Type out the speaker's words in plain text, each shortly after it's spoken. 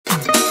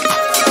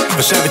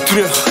We zijn weer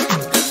terug.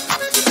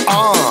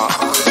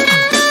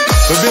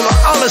 We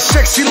willen alle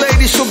sexy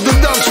ladies op de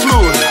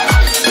dansvloer.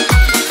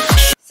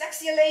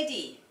 Sexy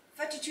lady,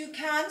 32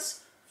 counts,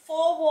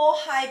 4-wall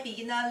high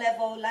beginner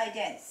level light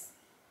dance.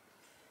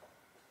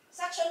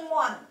 Section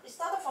 1, it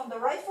started from the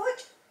right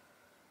foot,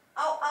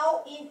 out,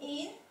 out,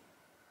 in,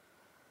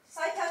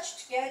 side touch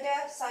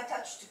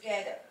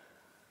together.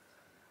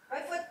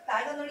 Right foot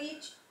diagonally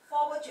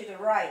forward to the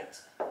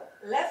right,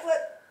 left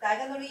foot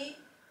diagonally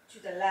to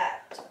the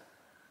left,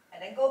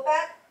 and then go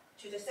back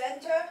to the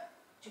center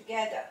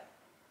together.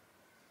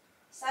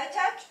 Side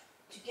touch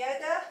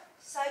together,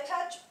 side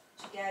touch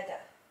together.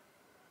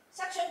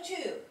 Section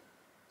 2,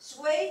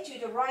 sway to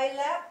the right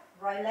left,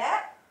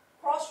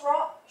 cross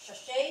rock,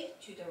 sachet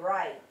to the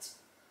right.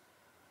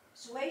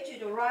 Sway to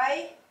the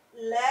right,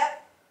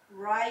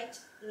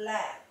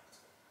 left,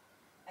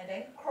 and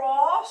then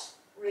cross,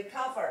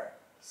 recover,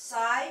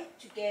 side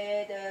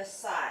together,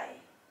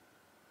 side.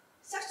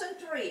 Section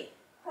 3,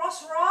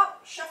 cross rock,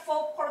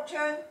 shuffle quarter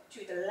turn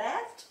to the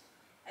left,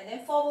 and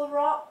then forward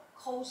rock,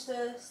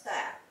 coaster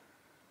step.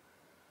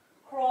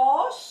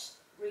 Cross,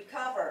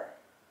 recover,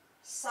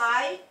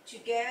 side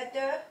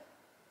together,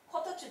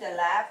 quarter to the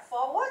left,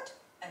 forward,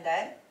 and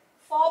then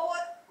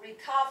forward,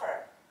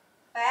 recover,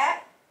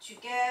 back,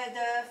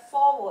 together,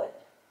 forward.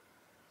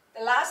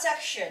 The last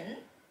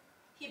section,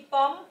 hip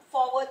bump,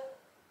 forward,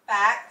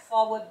 back,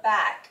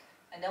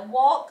 and then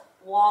walk,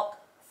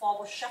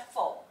 forward,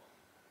 shuffle.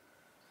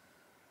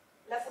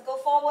 Left foot go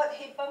forward,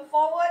 hip bump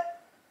forward,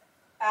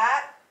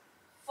 back,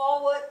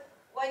 forward.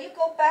 When you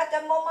go back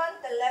that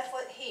moment, the left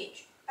foot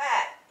hitch,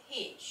 back,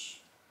 hitch.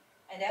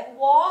 And then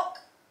walk,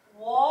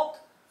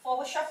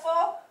 forward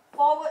shuffle,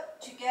 forward,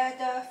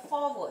 together,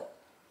 forward.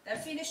 Then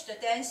finish the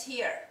dance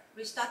here.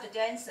 Restart the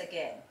dance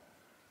again.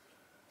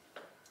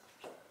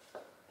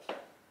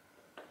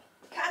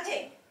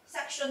 Counting,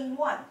 section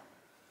 1.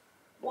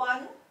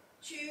 1,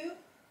 2,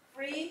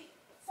 3,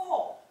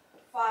 4,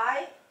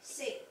 5,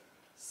 6,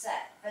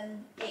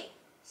 7, 8.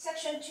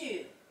 Section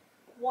 2.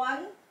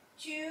 1,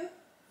 2,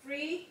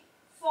 3,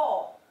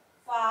 4,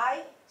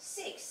 5,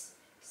 6,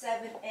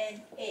 7,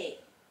 and 8.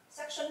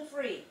 Section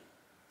 3.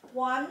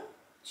 1,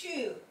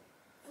 2,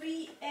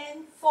 3,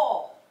 and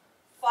 4,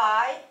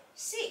 5,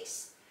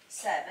 6,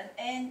 7,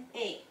 and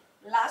 8.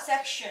 Last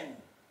section.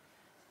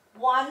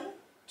 1,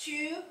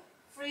 2,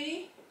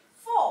 3,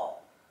 4,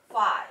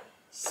 5,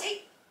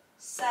 6,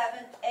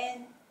 7,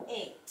 and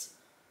 8.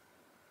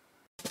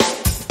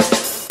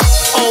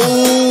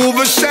 Oh,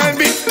 we zijn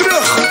weer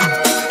terug.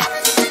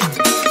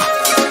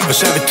 We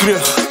zijn weer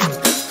terug.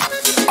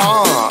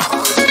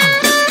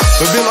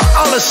 We willen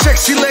alle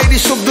sexy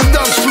ladies op de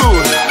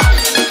dansvloer.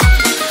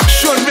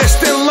 Sean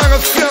West en Lange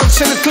Frans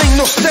en het klinkt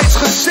nog steeds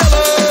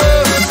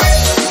gezellig.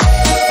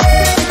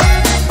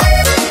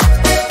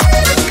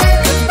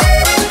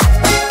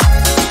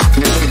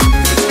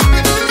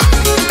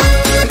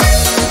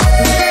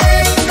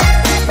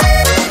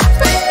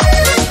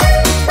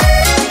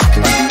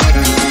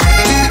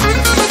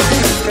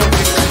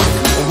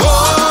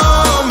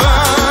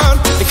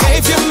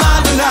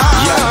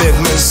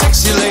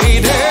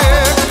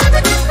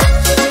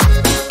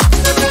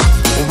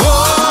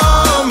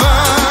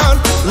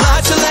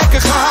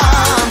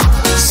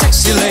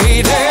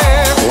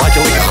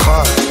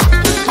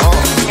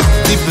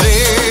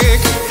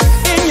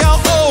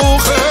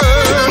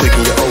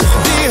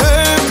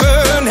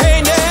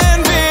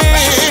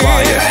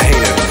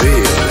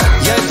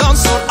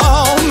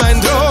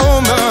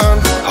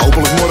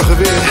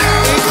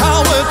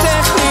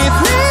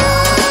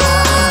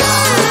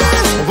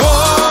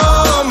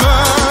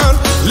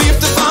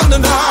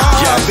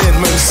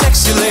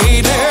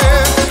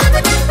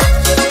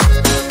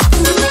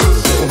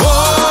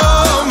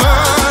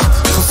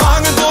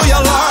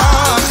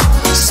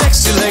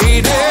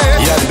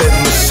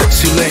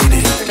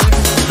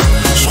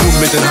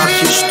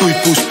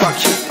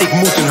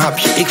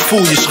 Ik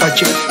voel je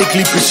schatje, ik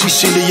liep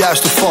precies in de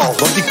juiste val.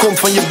 Want die komt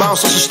van je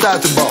bounce als een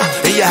stuiterbal.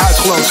 En je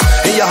huidglans,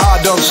 en je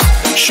haardans.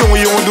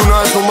 Jongen, doe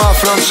nou eens normaal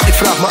Frans. Ik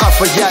vraag me af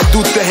wat jij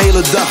doet de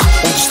hele dag.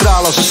 Om te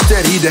stralen als een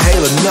ster hier de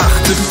hele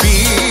nacht. De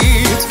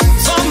beat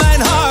van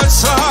mijn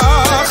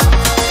hartslag,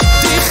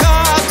 die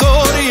gaat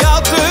door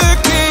jou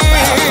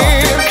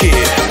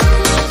tekeer.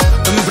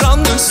 Een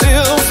brandend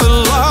stil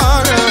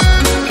verlangen.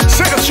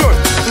 Zeg het, John.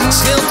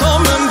 Scheelt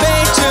om een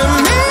beetje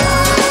meer.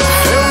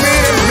 Veel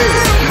meer en meer.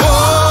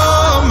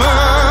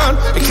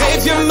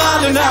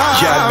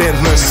 Jij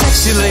bent mijn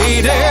sexy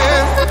lady.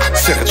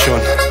 Zeg het,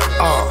 John.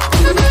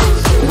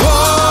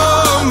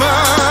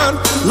 Woman,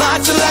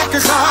 laat je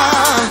lekker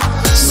gaan.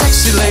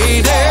 Sexy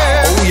lady.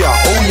 Oh ja.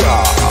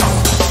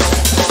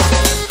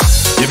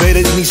 Je weet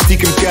dat ik niet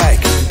stiekem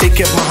kijk. Ik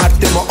heb mijn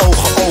hart en mijn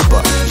ogen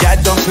open.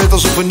 Jij danst net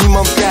alsof er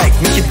niemand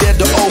kijkt. Met je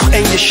derde oog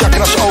en je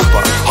chakras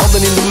open.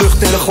 Handen in de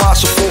lucht en de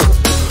glazen vol.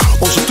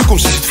 Onze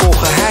toekomst is het vol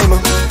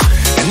geheimen.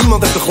 En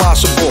niemand heeft een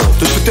glazen bol.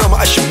 Dus vertel me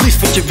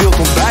alsjeblieft wat je wilt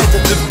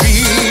ontbijten. De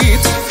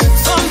beat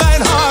van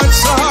mijn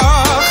hartslag.